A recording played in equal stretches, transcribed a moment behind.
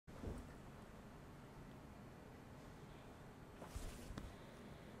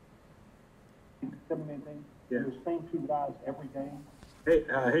Tim, anything? Yeah. You're the same two guys every game. Hey,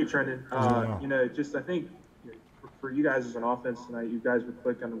 Trendon. Just I think for you guys as an offense tonight, you guys were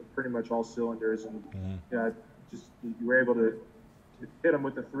clicking on pretty much all cylinders, and just you were able to hit them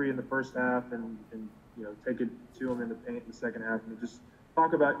with the three in the first half, and take it to them in the paint in the second half, and just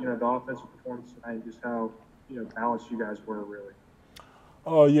talk about the offensive performance tonight, and just how balanced you guys were really.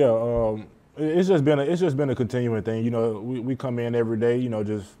 Oh yeah, it's just been a continuing thing. We come in every day,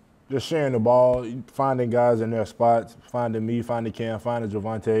 just sharing the ball, finding guys in their spots, finding me, finding Cam, finding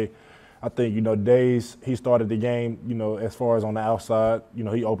Javante. I think Days, he started the game, as far as on the outside,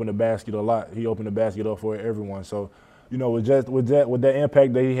 he opened the basket a lot. He opened the basket up for everyone. So, with that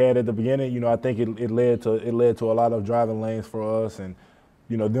impact that he had at the beginning, I think it led to a lot of driving lanes for us, and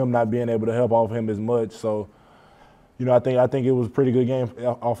them not being able to help off him as much. So, I think it was a pretty good game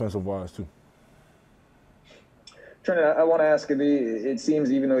offensive wise too. Trendon, I want to ask you, it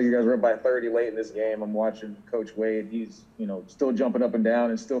seems even though you guys were up by 30 late in this game, I'm watching Coach Wade. He's, still jumping up and down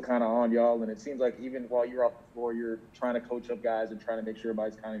and still kind of on y'all. And it seems like even while you're off the floor, you're trying to coach up guys and trying to make sure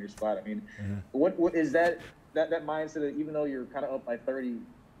everybody's kind of in your spot. I mean, what is that mindset that even though you're kind of up by 30,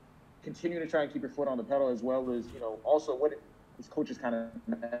 continue to try and keep your foot on the pedal, as well as, also what is coach's kind of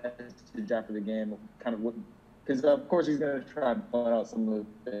message after the game, kind of what, because of course he's going to try and point out some of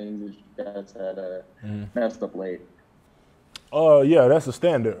the things that you guys had messed up late. Yeah, that's a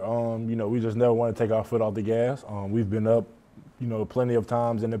standard. We just never want to take our foot off the gas. We've been up, plenty of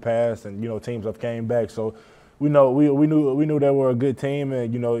times in the past, and teams have came back. So we knew they were a good team,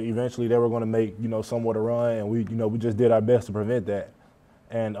 and eventually they were going to make somewhat a run, and we just did our best to prevent that.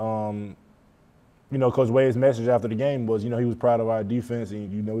 And Coach Wade's message after the game was he was proud of our defense,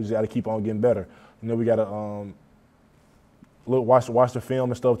 and we just got to keep on getting better. We got to watch the film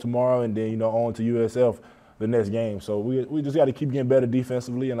and stuff tomorrow, and then on to USF the next game. So we just got to keep getting better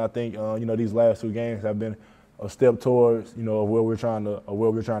defensively, and I think these last two games have been a step towards where we're trying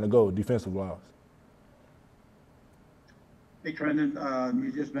to go defensive wise. Hey Trendon,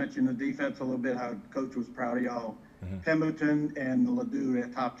 you just mentioned the defense a little bit. How Coach was proud of y'all. Pemberton and Ledoux, their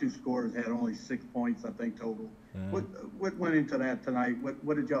top two scorers, had only 6 points, I think, total. What went into that tonight?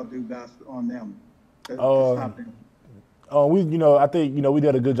 What did y'all do best on them? To stop them? I think we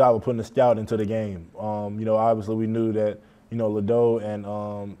did a good job of putting a scout into the game. Obviously we knew that Ledoux and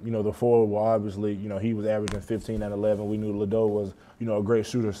the forward were obviously he was averaging 15 and 11. We knew Ledoux was a great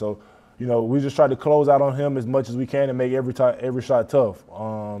shooter. So we just tried to close out on him as much as we can and make every shot tough.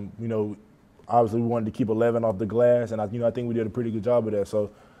 Obviously we wanted to keep 11 off the glass, and I think we did a pretty good job of that.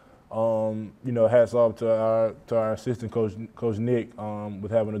 So hats off to our assistant coach Nick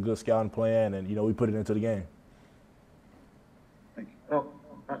with having a good scouting plan, and we put it into the game. Well,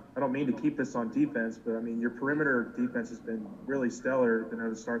 I don't mean to keep this on defense, but I mean your perimeter defense has been really stellar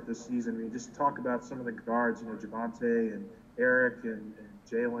to start this season. I mean, just talk about some of the guards, Javante and Eric and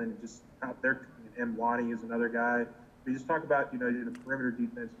Jalen, and just out there. And Wani is another guy. We just talk about the perimeter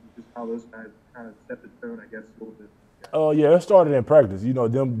defense and just how those guys kind of set the tone, I guess, a little bit. Oh yeah, it started in practice.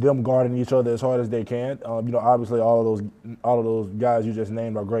 Them guarding each other as hard as they can. Obviously all of those guys you just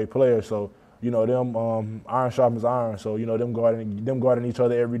named are great players. So them iron sharpens iron. So them guarding each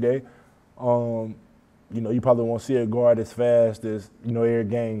other every day. You probably won't see a guard as fast as Eric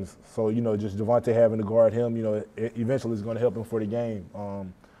Gaines. So just Javante having to guard him, eventually is going to help him for the game.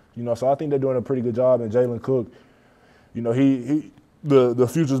 So I think they're doing a pretty good job. And Jalen Cook, the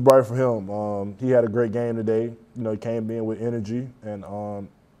future's bright for him. He had a great game today. He came in with energy, and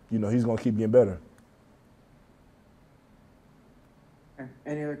he's going to keep getting better. Okay.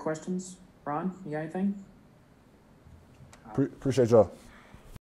 Any other questions? Ron, you got anything? Appreciate y'all.